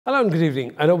Hello and good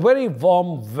evening, and a very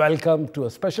warm welcome to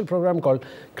a special program called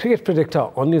Cricket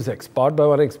Predicta on NewsX, powered by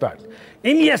NewsX.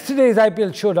 In yesterday's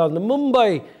IPL showdown, the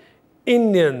Mumbai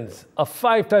Indians, a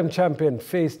five-time champion,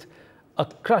 faced a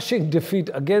crushing defeat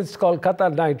against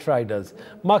Kolkata Knight Riders,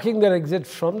 marking their exit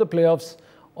from the playoffs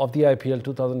of the IPL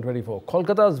 2024.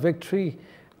 Kolkata's victory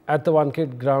at the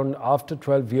Wankhede ground after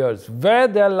 12 years, where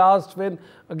their last win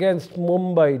against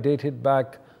Mumbai dated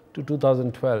back to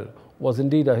 2012. Was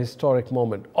indeed a historic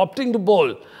moment. Opting to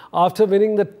bowl after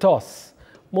winning the toss,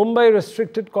 Mumbai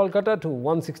restricted Kolkata to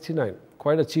 169.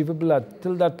 Quite achievable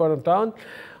till that point of time,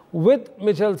 with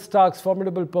Mitchell Starc's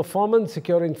formidable performance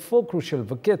securing 4 crucial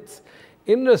wickets.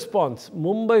 In response,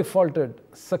 Mumbai faltered,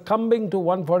 succumbing to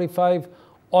 145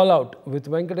 all out, with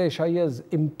Venkatesh Iyengar's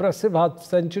impressive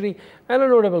half-century and a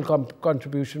notable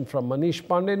contribution from Manish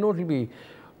Pandey. Notably,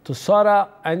 Thusara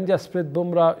and Jasprit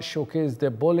Bumrah showcased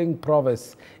their bowling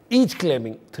prowess, each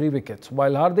claiming 3 wickets,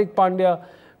 while Hardik Pandya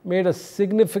made a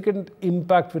significant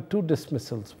impact with 2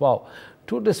 dismissals. Wow,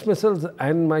 2 dismissals,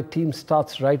 and my team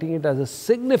starts writing it as a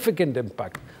significant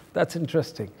impact. That's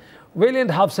interesting.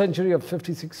 Valiant half-century of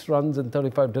 56 runs and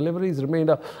 35 deliveries remained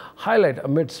a highlight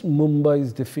amidst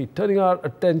Mumbai's defeat. Turning our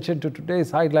attention to today's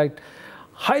highlight,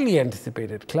 highly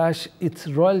anticipated clash, it's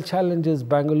Royal Challengers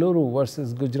Bangalore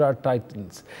versus Gujarat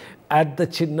Titans at the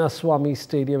Chinnaswamy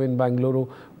Stadium in Bangalore,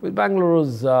 with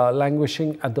Bangalore's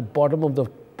languishing at the bottom of the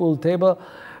pool table,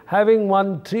 having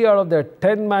won 3 out of their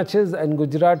 10 matches, and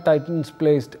Gujarat Titans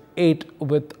placed 8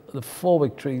 with the 4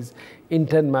 victories in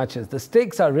 10 matches. The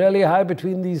stakes are really high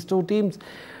between these two teams.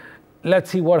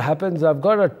 Let's see what happens. I've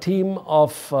got a team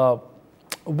of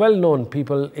well-known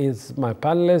people is my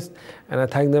panelist, and I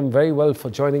thank them very well for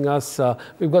joining us.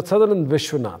 We've got Sutherland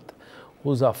Vishwanath,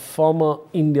 who's a former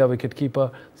India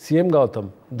wicketkeeper, CM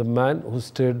Gautam, the man who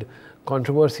stirred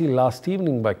controversy last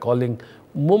evening by calling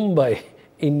Mumbai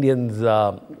Indians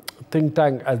think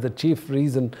tank as the chief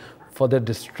reason for their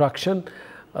destruction,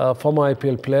 former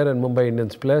IPL player and Mumbai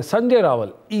Indians player, Sanjay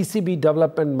Rawal, ECB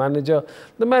development manager,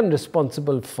 the man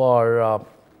responsible for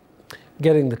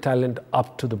getting the talent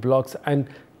up to the blocks, and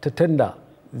Tatenda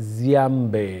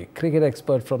Ziambe, cricket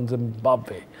expert from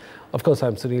Zimbabwe. Of course,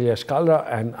 I'm Sunil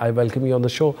Yashkalra, and I welcome you on the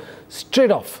show straight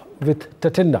off with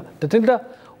Tatenda. Tatenda,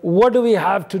 what do we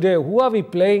have today? Who are we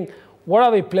playing? What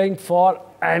are we playing for?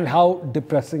 And how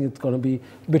depressing it's going to be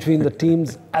between the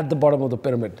teams at the bottom of the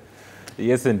pyramid?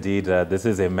 Yes, indeed. This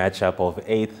is a matchup of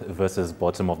 8th versus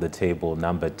bottom of the table,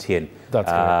 number 10. That's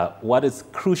correct. What is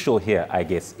crucial here, I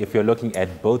guess, if you're looking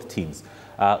at both teams,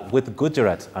 with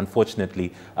Gujarat,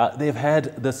 unfortunately, they've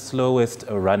had the slowest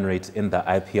run rate in the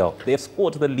IPL. They've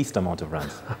scored the least amount of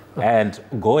runs. And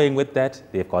going with that,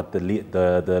 they've got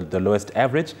the lowest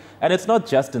average. And it's not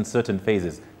just in certain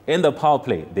phases. In the power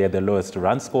play, they're the lowest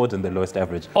run scored and the lowest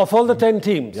average. Of all the 10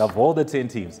 teams? Of all the 10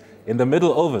 teams. In the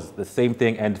middle overs, the same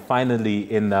thing. And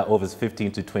finally, in overs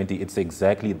 15 to 20, it's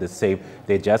exactly the same.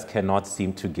 They just cannot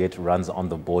seem to get runs on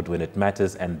the board when it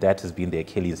matters, and that has been their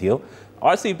Achilles heel.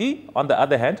 RCB, on the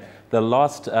other hand, the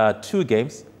last 2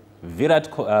 games, Virat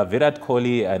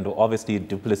Kohli and obviously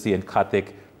Duplessis and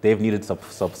Karthik, they've needed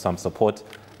some support.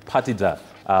 Patida,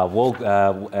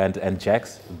 and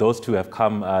Jax, those 2 have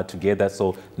come together.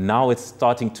 So now it's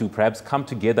starting to perhaps come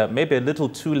together, maybe a little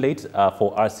too late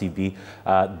for RCB.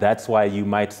 That's why you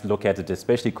might look at it,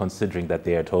 especially considering that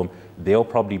they're at home. They'll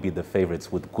probably be the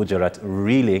favorites, with Gujarat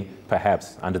reeling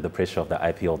perhaps under the pressure of the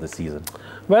IPL this season.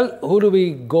 Well, who do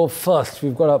we go first?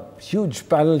 We've got a huge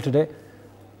panel today.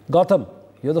 Gautam,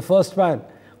 you're the first man.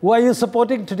 Who are you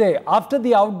supporting today? After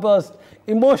the outburst,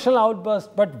 emotional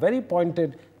outburst, but very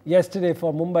pointed yesterday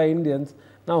for Mumbai Indians.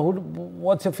 Now,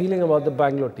 what's your feeling about the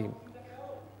Bangalore team?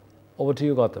 Over to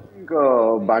you, Gautam. I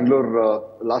think Bangalore,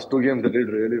 last 2 games, they did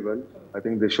really well. I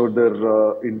think they showed their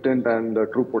intent and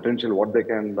true potential, what they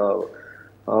can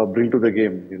bring to the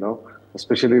game, you know,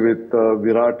 especially with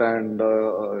Virat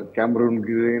and Cameron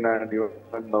Green and even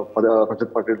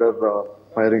Rajat Patidar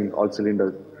firing all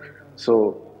cylinders.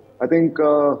 So I think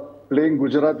playing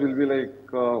Gujarat will be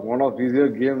like one of easier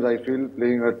games, I feel,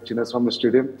 playing at Chinnaswamy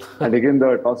Stadium. And again,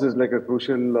 the toss is like a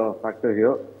crucial factor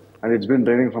here. And it's been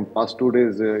raining from past 2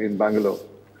 days in Bangalore.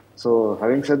 So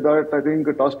having said that, I think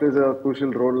toss plays a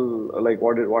crucial role, like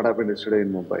what happened yesterday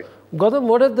in Mumbai. Gautam,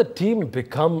 what has the team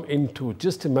become into?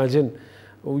 Just imagine,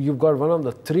 you've got one of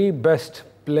the 3 best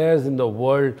players in the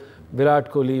world, Virat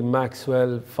Kohli,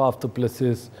 Maxwell, Faf du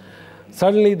Plessis.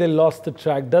 Suddenly they lost the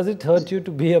track. Does it hurt you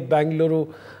to be a Bangalore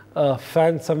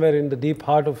fan somewhere in the deep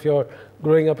heart of your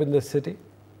growing up in this city?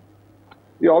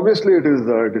 Yeah, obviously it is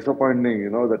disappointing,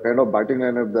 you know, the kind of batting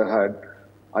lineup they had.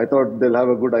 I thought they'll have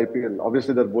a good IPL.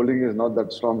 Obviously their bowling is not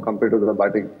that strong compared to the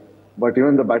batting. But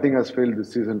even the batting has failed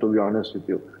this season, to be honest with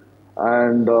you.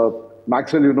 And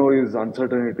Maxwell, is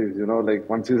uncertainties. Like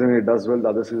one season he does well, the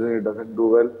other season he doesn't do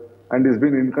well. And he's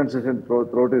been inconsistent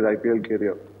throughout his IPL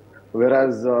career.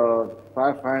 Whereas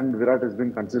Faf and Virat has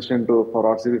been consistent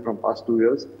for RCB from past 2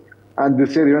 years. And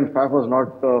this year even Faf was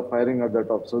not firing at the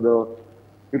top. So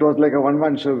it was like a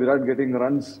one-man show, Virat getting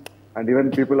runs. And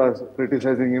even people are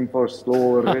criticizing him for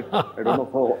slow overweight.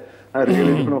 I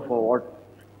really don't know for what.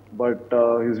 But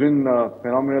he's been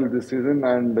phenomenal this season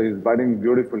and he's batting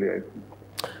beautifully, I think.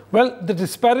 Well, the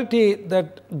disparity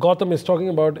that Gautam is talking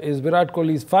about is Virat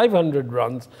Kohli's 500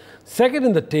 runs, second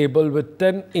in the table with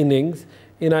 10 innings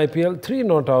in IPL, 3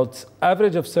 not outs,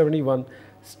 average of 71,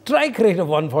 strike rate of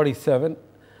 147,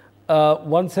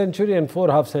 1 century and 4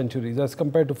 half centuries as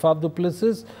compared to Faf du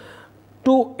Plessis,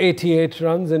 288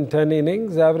 runs in 10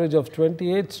 innings, average of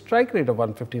 28, strike rate of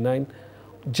 159,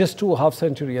 just 2 half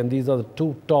century, and these are the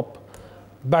 2 top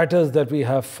batters that we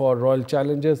have for Royal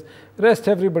Challengers. Rest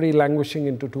everybody languishing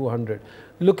into 200.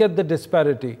 Look at the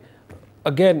disparity.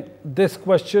 Again, this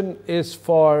question is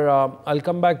for, I'll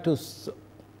come back to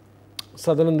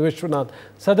Sadanand Vishwanath.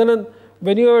 Sadanand,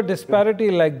 when you have a disparity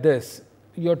like this,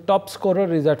 your top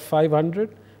scorer is at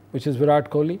 500, which is Virat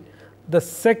Kohli. The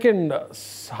second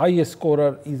highest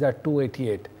scorer is at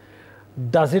 288.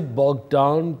 Does it bog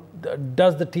down?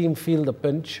 Does the team feel the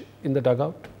pinch in the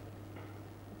dugout?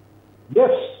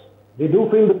 Yes, they do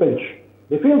feel the pinch.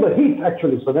 They feel the heat,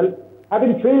 actually, Sunil.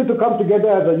 Having failed to come together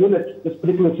as a unit this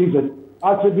particular season,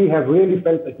 RCB have really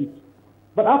felt the heat.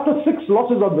 But after 6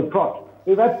 losses on the trot,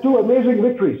 they've had 2 amazing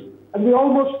victories. And we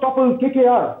almost toppled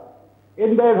KKR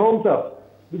in their home turf.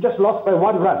 We just lost by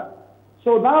 1 run.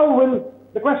 So now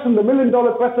the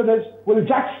million-dollar question is, will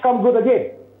Jacks come good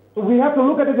again? So we have to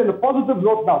look at it in a positive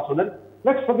note now, Sunil.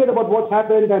 Let's forget about what's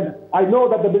happened. And I know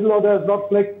that the middle order has not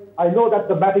clicked. I know that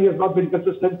the batting has not been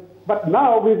consistent, but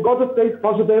now we've got to stay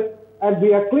positive and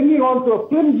we are clinging on to a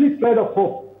flimsy thread of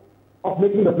hope of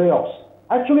making the playoffs.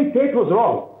 Actually, Kate was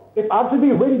wrong. If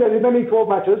RCB win the remaining 4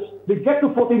 matches, we get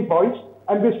to 14 points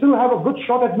and we still have a good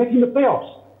shot at making the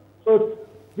playoffs. So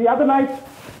the other night,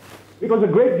 it was a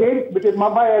great game between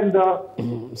Mumbai and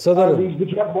these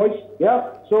Gujarat boys. Yeah.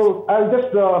 So I'll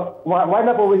just wind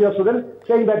up over here, Sunil,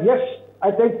 saying that yes, I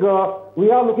think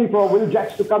we are looking for Will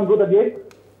Jacks to come good again.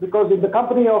 Because in the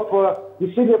company of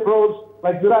the senior pros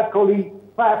like Virat Kohli,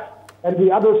 Faf, and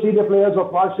the other senior players of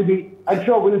RCB, I'm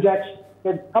sure Will Jacks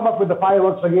can come up with the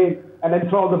fireworks again and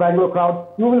enthrall the Bangalore crowd.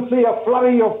 You will see a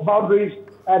flurry of boundaries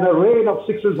and a rain of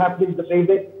sixes happening the same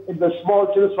day in the small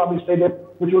Chinnaswamy Stadium,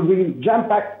 which will be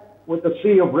jam-packed with a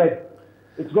sea of red.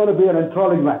 It's going to be an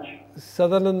enthralling match.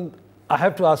 Sadanand, I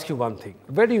have to ask you one thing.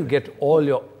 Where do you get all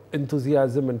your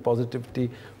enthusiasm and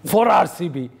positivity for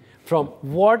RCB? From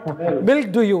what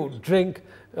milk do you drink?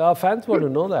 Fans want to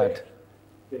know that.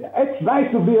 It's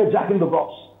nice to be a jack in the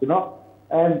box,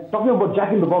 And talking about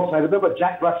jack in the box, I remember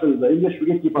Jack Russell, the English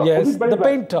wicketkeeper. Yes, the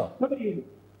painter.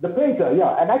 The painter,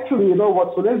 yeah. And actually, you know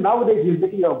what, Sunil, nowadays he's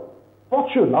making a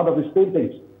fortune out of his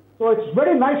paintings. So it's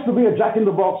very nice to be a jack in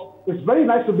the box. It's very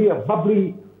nice to be a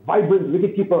bubbly, vibrant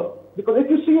wicketkeeper. Because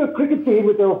if you see a cricket team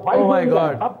with a vibrant... Oh my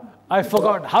God. I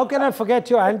forgot. How can I forget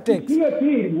your antics? If you see a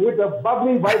team with a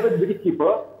bubbly, vibrant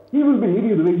wicketkeeper, he will be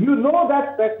leading the way. You know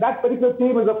that particular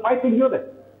team is a fighting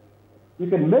unit. You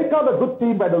can make out a good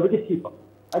team by the wicketkeeper.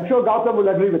 I'm sure Gautam will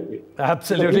agree with me.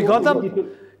 Absolutely. Gautam,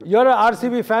 you're an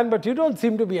RCB fan, but you don't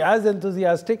seem to be as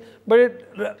enthusiastic.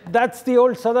 But that's the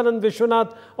old Sadanand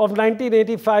Vishwanath of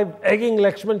 1985, egging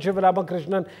Lakshman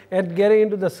Shivaramakrishnan and getting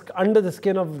into under the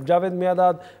skin of Javed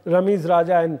Miandad, Ramiz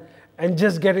Raja, and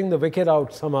just getting the wicket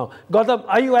out somehow. Gautam,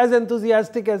 are you as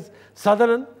enthusiastic as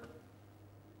Sadanand?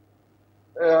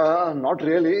 Not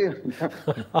really.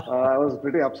 I was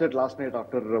pretty upset last night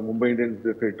after Mumbai Indians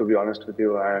defeat, to be honest with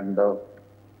you. And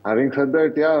having said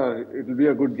that, yeah, it will be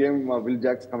a good game. Will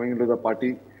Jacks coming into the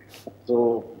party.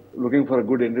 So looking for a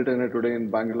good entertainer today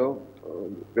in Bangalore.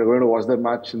 We're going to watch the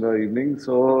match in the evening.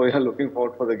 So yeah, looking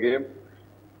forward for the game.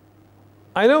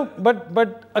 I know,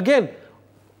 but again,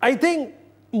 I think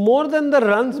more than the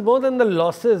runs, more than the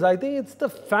losses, I think it's the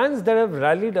fans that have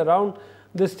rallied around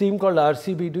this team called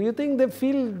RCB. Do you think they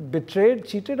feel betrayed,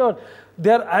 cheated, or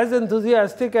they're as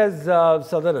enthusiastic as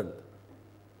Sadanand?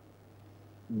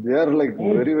 They are like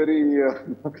they're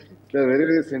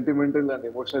very sentimental and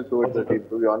emotional towards the team,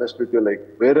 to be honest with you. Like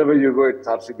wherever you go, it's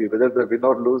RCB. Whether they win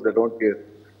or lose, they don't care.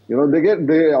 You know,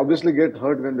 they obviously get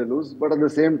hurt when they lose, but at the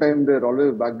same time, they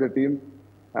always back the team.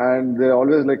 And they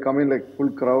always like come in like full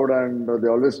crowd and they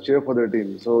always cheer for their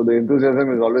team. So the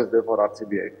enthusiasm is always there for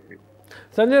RCB, I think.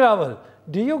 Sanjay Raval,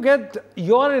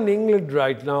 you're in England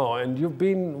right now and you've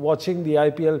been watching the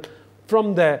IPL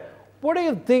from there. What do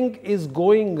you think is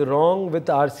going wrong with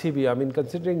RCB? I mean,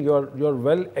 considering you're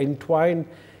well entwined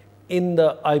in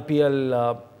the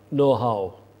IPL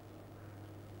know-how.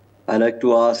 I'd like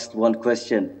to ask one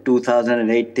question.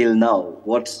 2008 till now,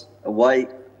 why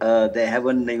they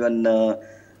haven't even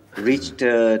reached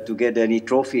to get any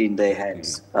trophy in their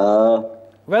hands?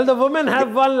 Well, the women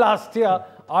have won last year,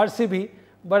 RCB,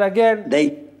 but again...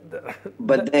 They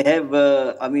have,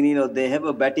 I mean, you know, they have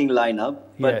a batting lineup,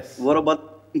 but yes. What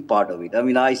about the part of it? I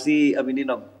mean, I see, I mean, you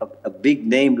know, a big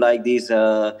name like this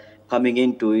coming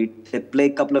into it. They play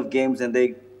a couple of games and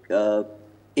they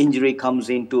injury comes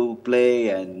into play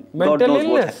and mental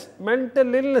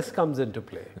illness comes into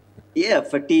play. Yeah,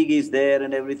 fatigue is there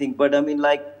and everything. But I mean,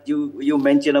 like you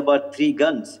mentioned about 3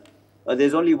 guns.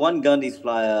 There's only one gun is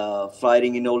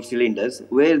firing in all cylinders.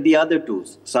 Where the other 2,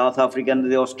 South African and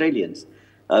the Australians?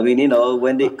 I mean, you know,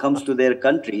 when it comes to their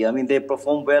country, I mean, they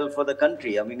perform well for the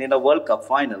country. I mean, in a World Cup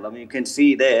final, I mean, you can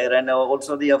see there, and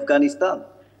also the Afghanistan.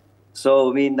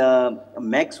 So, I mean,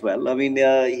 Maxwell, I mean,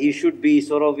 he should be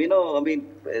sort of, you know, I mean,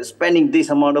 spending this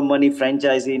amount of money,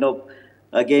 franchise, you know,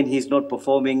 again, he's not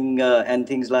performing and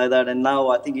things like that. And now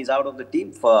I think he's out of the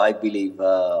team for, I believe,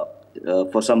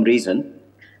 for some reason.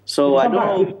 So, I don't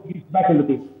know. He's back in the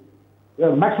team.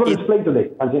 Yeah, Maxwell is playing today,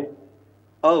 Ajay.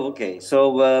 Oh, okay.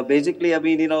 So basically, I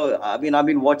mean, you know, I've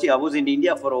been watching. I was in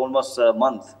India for almost a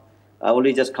month. I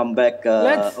only just come back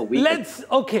a week.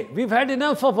 Okay, we've had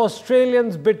enough of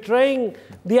Australians betraying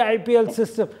the IPL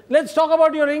system. Let's talk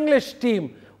about your English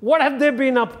team. What have they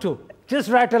been up to?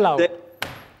 Just rattle out.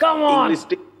 Come on.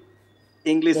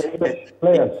 English players.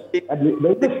 The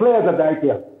English players at the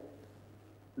IPL.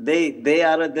 They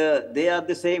are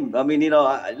the same. I mean, you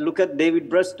know, look at David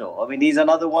Bristow. I mean, he's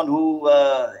another one who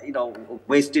you know,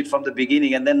 wasted from the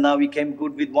beginning, and then now he came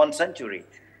good with 1 century.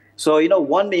 So, you know,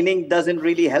 one inning doesn't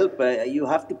really help. You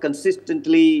have to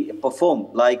consistently perform,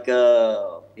 like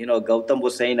you know, Gautam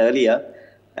was saying earlier,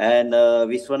 and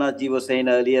Vishwanath was saying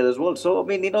earlier as well. So, I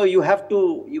mean, you know, you got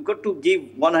to give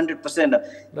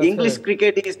 100%. English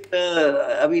cricket is,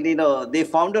 I mean, you know, the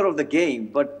founder of the game,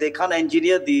 but they can't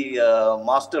engineer the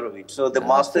master of it. So the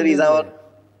master is our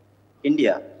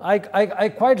India. I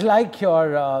quite like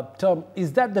your term.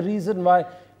 Is that the reason why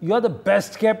you are the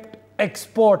best kept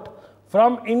export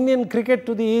from Indian cricket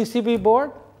to the ACB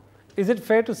board? Is it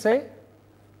fair to say?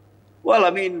 Well, I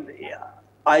mean,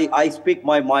 I speak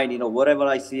my mind, you know, whatever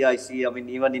I see. I mean,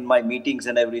 even in my meetings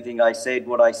and everything, I said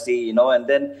what I see, you know, and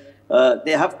then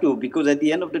they have to, because at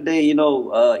the end of the day, you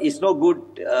know, it's no good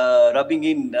rubbing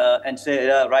in and say,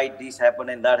 right, this happened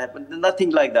and that happened.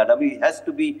 Nothing like that. I mean, it has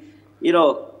to be, you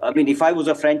know, I mean, if I was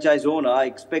a franchise owner, I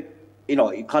expect, you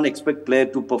know, you can't expect player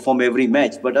to perform every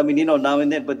match. But I mean, you know, now and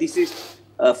then, but this is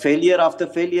failure after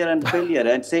failure and failure.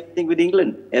 And same thing with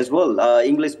England as well,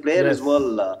 English player as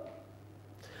well.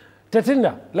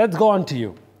 Tatinda, let's go on to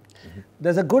you.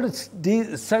 There's a good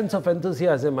sense of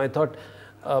enthusiasm. I thought,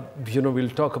 you know, we'll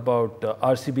talk about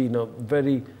RCB in a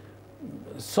very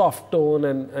soft tone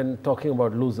and talking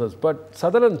about losers. But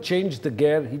Sutherland changed the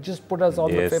gear. He just put us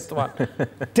on the 5th one.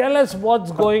 Tell us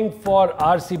what's going for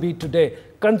RCB today,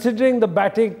 considering the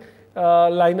batting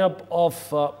lineup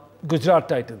of Gujarat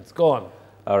Titans. Go on.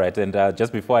 All right, and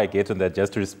just before I get on that,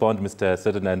 just to respond, Mr.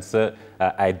 Sutherland, sir,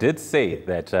 I did say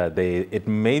that it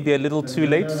may be a little too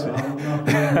late.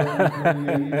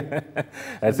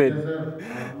 I said,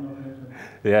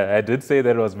 yeah, I did say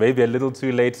that it was maybe a little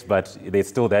too late, but there's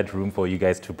still that room for you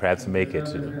guys to perhaps make it.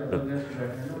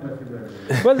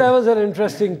 Well, that was an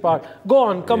interesting part. Go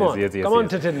on, come on,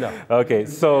 Tatinda. Okay,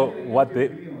 so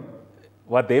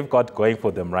what they've got going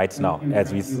for them right now,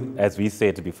 as we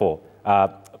said before.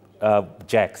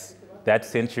 Jacks, that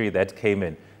century that came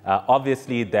in,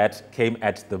 obviously that came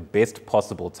at the best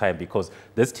possible time because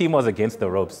this team was against the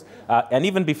ropes. And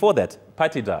even before that,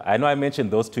 Patida, I know I mentioned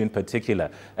those 2 in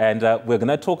particular. And we're going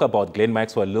to talk about Glenn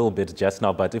Maxwell a little bit just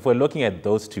now. But if we're looking at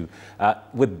those 2,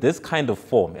 with this kind of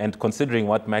form and considering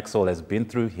what Maxwell has been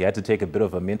through, he had to take a bit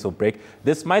of a mental break.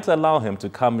 This might allow him to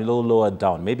come a little lower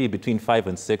down, maybe between 5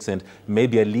 and 6, and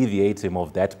maybe alleviate him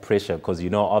of that pressure. Because,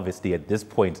 you know, obviously at this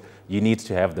point, you need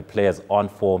to have the players on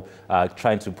form,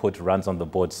 trying to put runs on the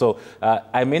board. So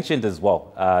I mentioned as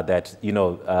well that, you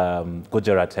know,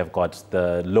 Gujarat have got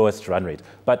the lowest run rate,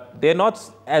 but they're not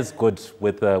as good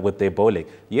with their bowling.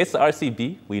 Yes,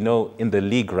 RCB, we know in the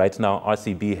league right now,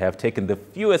 RCB have taken the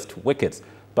fewest wickets,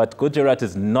 but Gujarat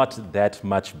is not that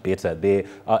much better. They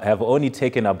have only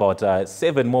taken about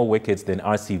 7 more wickets than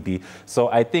RCB. So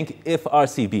I think if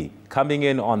RCB, coming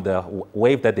in on the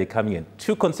wave that they're coming in,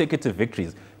 2 consecutive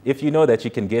victories, if you know that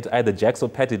you can get either Jacks or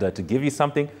Patida to give you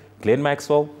something, Glenn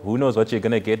Maxwell, who knows what you're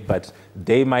going to get, but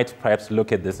they might perhaps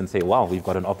look at this and say, wow, we've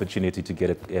got an opportunity to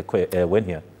get a win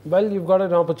here. Well, you've got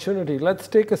an opportunity. Let's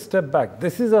take a step back.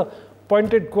 This is a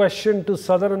pointed question to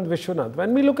Sadar and Vishwanath.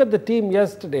 When we look at the team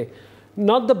yesterday,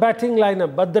 not the batting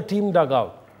lineup, but the team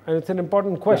dugout, and it's an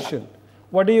important question. Yeah.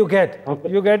 What do you get? Okay.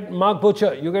 You get Mark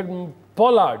Butcher, you get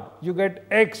Pollard, you get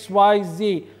X, Y,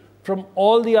 Z from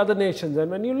all the other nations.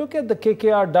 And when you look at the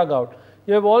KKR dugout,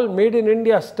 you have all made in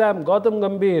India stamp, Gautam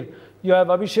Gambhir, you have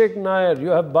Abhishek Nair, you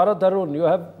have Bharat Arun, you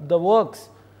have the works.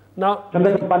 Now,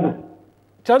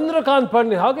 Chandrakant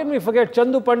Pandit, how can we forget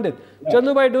Chandu Pandit? Yeah.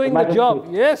 Chandu by doing the job.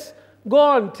 Yes, go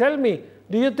on, tell me,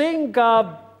 do you think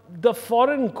the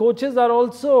foreign coaches are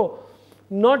also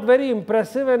not very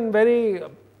impressive and very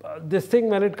this thing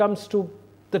when it comes to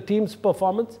the team's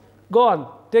performance? Go on,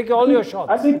 take all your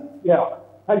shots. I think, yeah,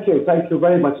 thank you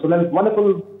very much. So that's a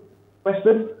wonderful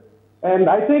question. And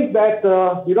I think that,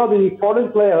 you know, the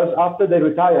foreign players, after they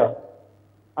retire,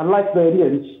 unlike the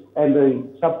Indians and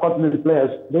the subcontinental players,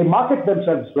 they market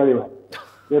themselves very well.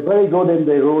 They're very good in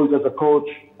their roles as a coach,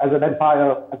 as an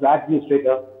umpire, as an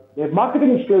administrator. Their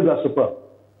marketing skills are superb.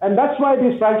 And that's why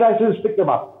these franchises pick them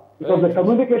up. Because their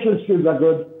communication skills are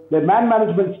good, their man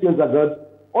management skills are good.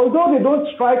 Although they don't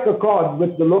strike a chord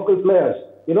with the local players,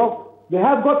 you know, they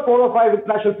have got 4 or 5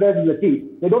 international players in the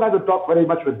team. They don't have to talk very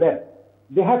much with them.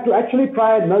 They have to actually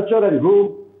try and nurture and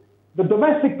groom the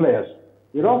domestic players,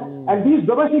 you know. And these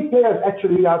domestic players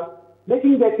actually are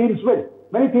making their teams win.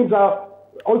 Many teams are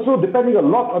also depending a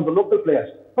lot on the local players.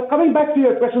 But coming back to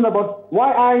your question about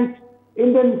why aren't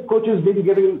Indian coaches being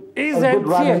given a good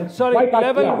run? Sorry,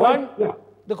 level 1? Yeah.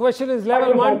 The question is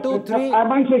level 1, 2, 3.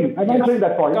 I'm answering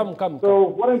that point. So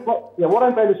what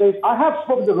I'm trying to say is I have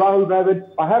spoken to Rahul Dravid,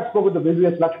 I have spoken to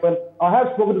Vijay Lakshman, I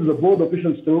have spoken to the board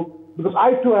officials too, because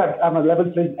I too am a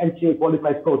level 3 NCA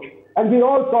qualified coach. And we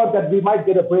all thought that we might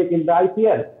get a break in the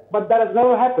IPL, but that has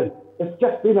never happened. It's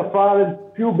just been a far and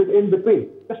few bit in between.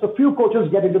 Just a few coaches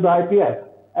get into the IPL.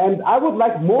 And I would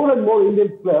like more and more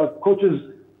Indian coaches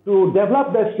to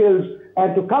develop their skills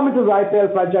and to come into the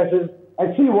IPL franchises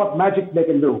and see what magic they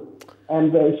can do.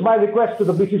 And it's my request to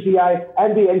the BCCI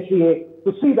and the NCA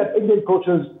to see that Indian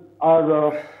coaches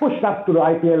are pushed up to the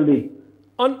IPL league.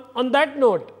 On that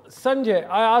note, Sanjay,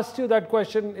 I asked you that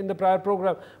question in the prior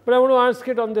program, but I want to ask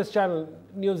it on this channel,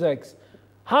 NewsX.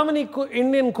 How many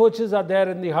Indian coaches are there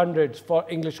in the hundreds for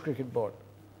English Cricket Board?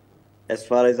 As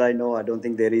far as I know, I don't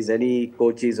think there is any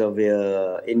coaches of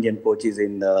Indian coaches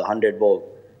in 100 ball.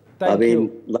 Thank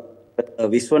you. Like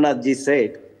Vishwanath ji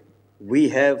said, we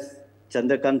have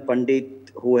Chandrakant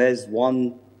Pandit who has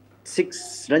won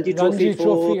 6 Ranji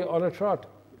Trophy on a trot.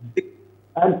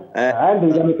 And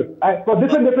for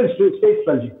different states,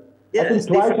 Ranji. Yeah, I think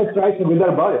twice in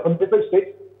Vidarbha, from different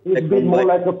states. He's been more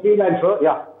like a freelancer.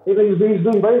 Yeah, he's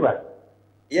doing very well.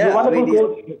 Yeah, I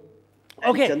mean,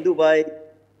 okay. Chandu bhai,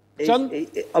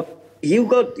 you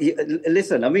got,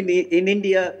 listen, I mean, in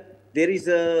India, there is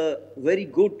a very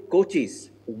good coaches.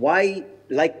 Why,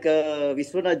 like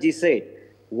Vishwanath ji said,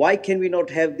 why can we not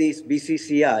have this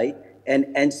BCCI and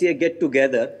NCA get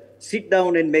together, sit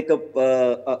down and make a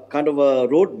kind of a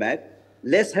roadmap?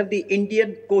 Let's have the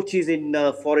Indian coaches in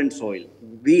foreign soil.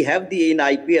 We have in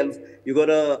IPL, you got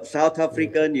a South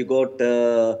African, you got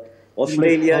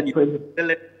Australian.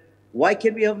 Why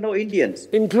can we have no Indians?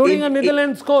 Including a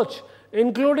Netherlands coach,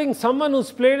 including someone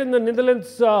who's played in the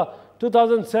Netherlands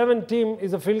 2007 team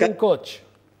is a fielding coach.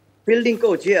 Fielding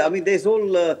coach, yeah. I mean, there's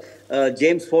all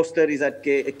James Foster is at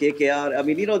KKR. I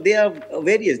mean, you know, there are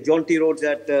various. John T. Rhodes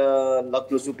at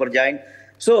Lucknow Supergiant.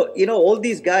 So, you know, all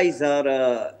these guys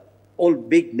are all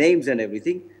big names and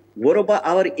everything. What about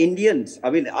our Indians? I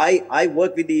mean, I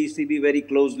work with the ECB very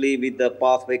closely with the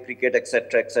pathway cricket,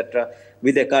 etc.,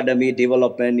 with academy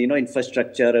development, you know,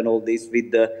 infrastructure and all this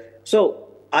with the. So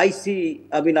I see,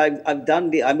 I mean, I've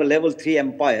done I'm a level 3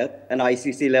 umpire and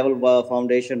ICC level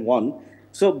foundation 1.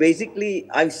 So basically,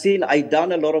 I've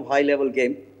done a lot of high level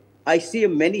game. I see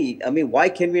many, I mean, why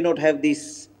can we not have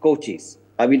these coaches?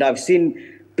 I mean, I've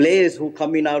seen players who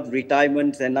come in out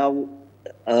retirements and now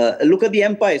look at the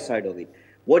umpire side of it.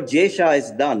 What Jay Shah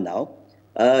has done now,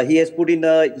 he has put in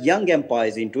young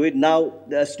umpires into it. Now,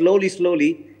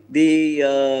 slowly, the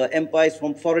umpires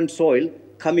from foreign soil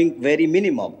coming very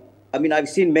minimum. I mean, I've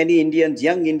seen many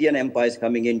young Indian umpires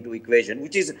coming into equation,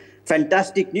 which is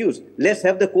fantastic news. Let's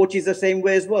have the coaches the same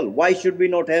way as well. Why should we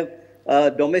not have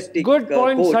domestic Good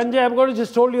point, coach? Sanjay. I'm going to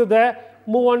just hold you there.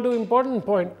 Move on to important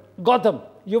point. Gautam,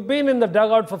 you've been in the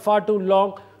dugout for far too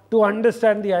long to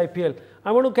understand the IPL.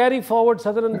 I want to carry forward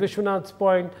Sadar and Vishwanath's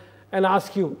point and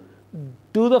ask you,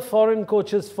 Do the foreign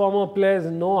coaches, former players,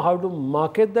 know how to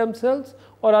market themselves,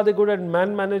 or are they good at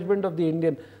man management of the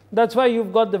Indian? That's why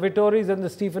you've got the Vittoris and the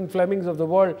Stephen Flemings of the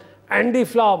world. Andy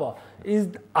Flower.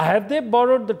 Have they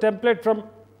borrowed the template from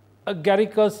Gary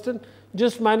Kirsten?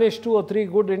 Just manage 2 or 3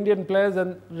 good Indian players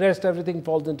and rest everything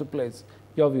falls into place.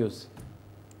 Your views?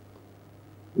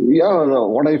 Yeah,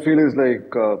 what I feel is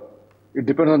like it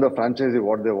depends on the franchisee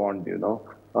what they want, you know.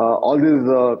 All these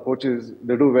coaches,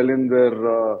 they do well in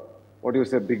their what do you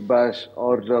say, Big Bash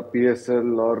or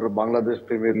PSL or Bangladesh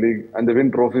Premier League, and they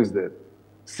win trophies there.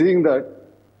 Seeing that,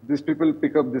 these people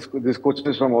pick up these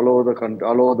coaches from all over the country,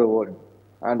 all over the world.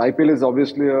 And IPL is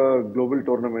obviously a global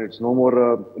tournament. It's no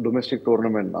more a domestic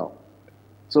tournament now.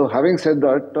 So having said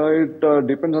that, it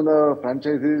depends on the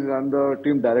franchisees and the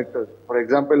team directors. For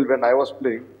example, when I was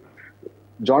playing,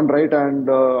 John Wright and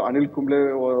Anil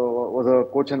Kumble was a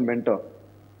coach and mentor,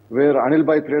 where Anil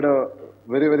Bhai played a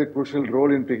very, very crucial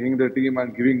role in picking the team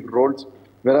and giving roles,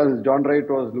 whereas John Wright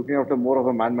was looking after more of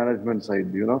a man management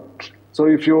side, you know. So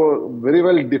if you're very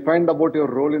well defined about your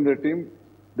role in the team,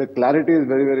 the clarity is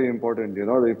very, very important, you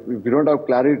know. If you don't have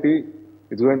clarity,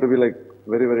 it's going to be like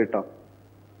very, very tough.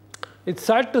 It's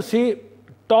sad to see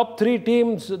top 3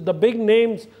 teams, the big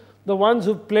names, the ones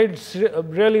who've played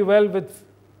really well with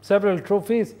several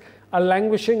trophies, are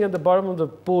languishing at the bottom of the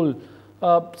pool.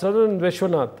 Sadhan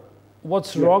Vishwanath,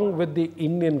 what's wrong with the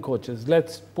Indian coaches?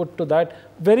 Let's put to that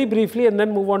very briefly and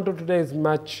then move on to today's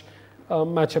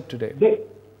matchup today.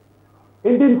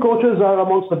 Indian coaches are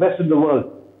amongst the best in the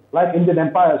world, like Indian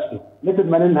Empires do. Nitin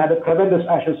Menon had a tremendous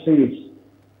Ashes series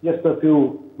just a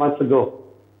few months ago.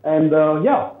 And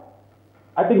yeah,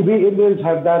 I think we Indians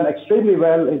have done extremely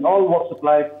well in all walks of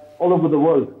life, all over the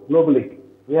world, globally.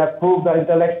 We have proved our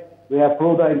intellect, we have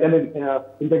proved our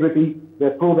integrity, we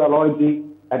have proved our loyalty,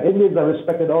 and Indians are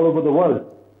respected all over the world.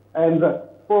 And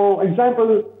for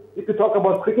example, if you talk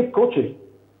about cricket coaching,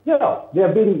 yeah, there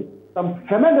have been some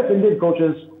tremendous Indian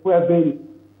coaches who have been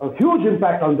a huge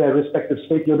impact on their respective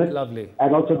state units. Lovely.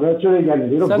 And also nurturing and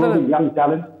grooming young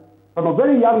talent from a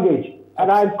very young age. And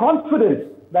I am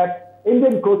confident that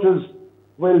Indian coaches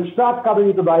will start coming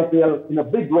into the IPL in a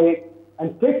big way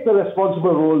and take the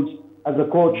responsible roles as a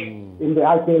coach in the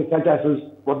IPL franchises,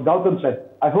 what Gautam said.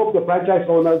 I hope the franchise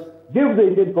owners give the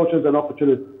Indian coaches an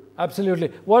opportunity.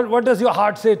 Absolutely. What does your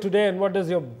heart say today and what does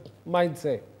your mind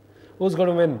say? Who's going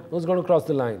to win? Who's going to cross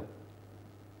the line?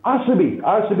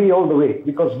 RCB all the way,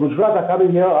 because Gujarat are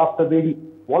coming here after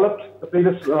being walloped the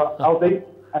previous outing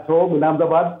at home in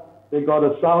Ahmedabad. They got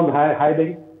a sound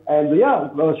hiding. And yeah,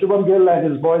 Shubham Gill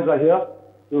and his boys are here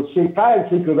to try and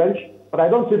seek revenge. But I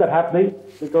don't see that happening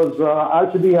because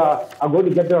RCB are going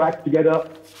to get their act together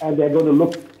and they're going to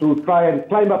look to try and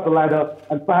climb up the ladder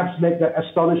and perhaps make the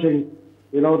astonishing,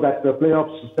 that the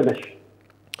playoffs finish.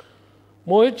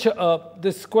 Mohit,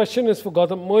 this question is for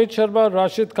Gautam. Mohit Sharma,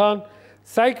 Rashid Khan,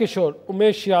 Sai Kishore,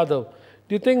 Umesh Yadav.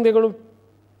 Do you think they're going to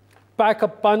pack a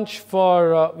punch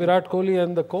for Virat Kohli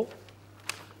and the co?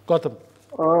 Gautam.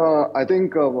 I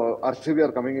think RCB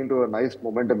are coming into a nice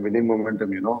momentum, winning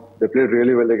momentum, They played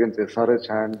really well against SRH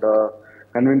and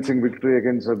convincing victory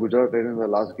against Gujarat in the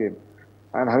last game.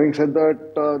 And having said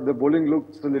that, the bowling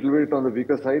looks a little bit on the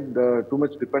weaker side, too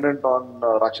much dependent on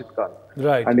Rashid Khan.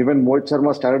 Right. And even Mohit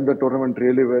Sharma started the tournament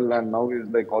really well and now he's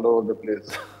like all over the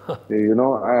place,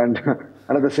 and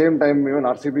at the same time, even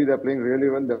RCB, they're playing really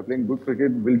well. They're playing good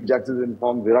cricket. Will Jacks is in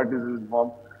form, Virat is in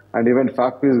form. And even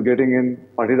Faf is getting in,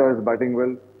 Patida is batting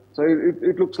well. So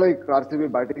it looks like RCB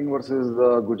batting versus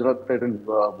Gujarat Titans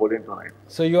bowling tonight.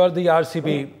 So you're the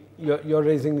RCB, you're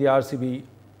raising the RCB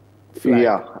flag.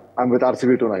 Yeah, I'm with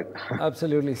RCB tonight.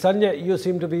 Absolutely. Sanjay, you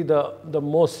seem to be the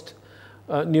most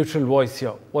neutral voice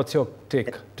here. What's your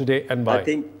take today and why? I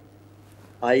think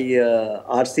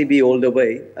RCB all the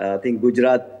way. I think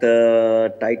Gujarat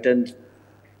Titans,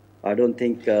 I don't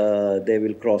think they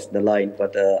will cross the line,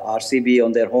 but RCB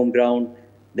on their home ground,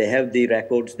 they have the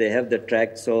records, they have the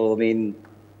track. So,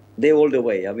 they all the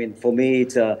way. For me,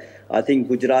 it's I think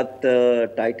Gujarat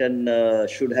Titan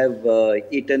should have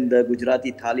eaten the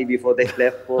Gujarati thali before they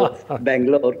left for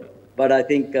Bangalore. But I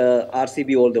think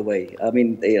RCB all the way.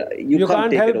 You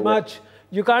can't help much.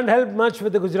 You can't help much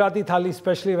with the Gujarati thali,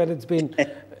 especially when it's been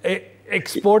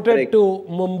exported to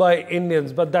Mumbai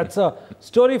Indians. But that's a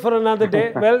story for another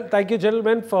day. Well, thank you,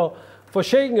 gentlemen, for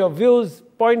sharing your views,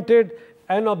 pointed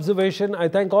and observation. I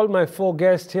thank all my 4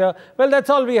 guests here. Well, that's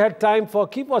all we had time for.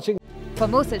 Keep watching. For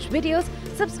more such videos,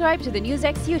 subscribe to the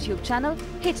NewsX YouTube channel,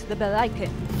 hit the bell icon.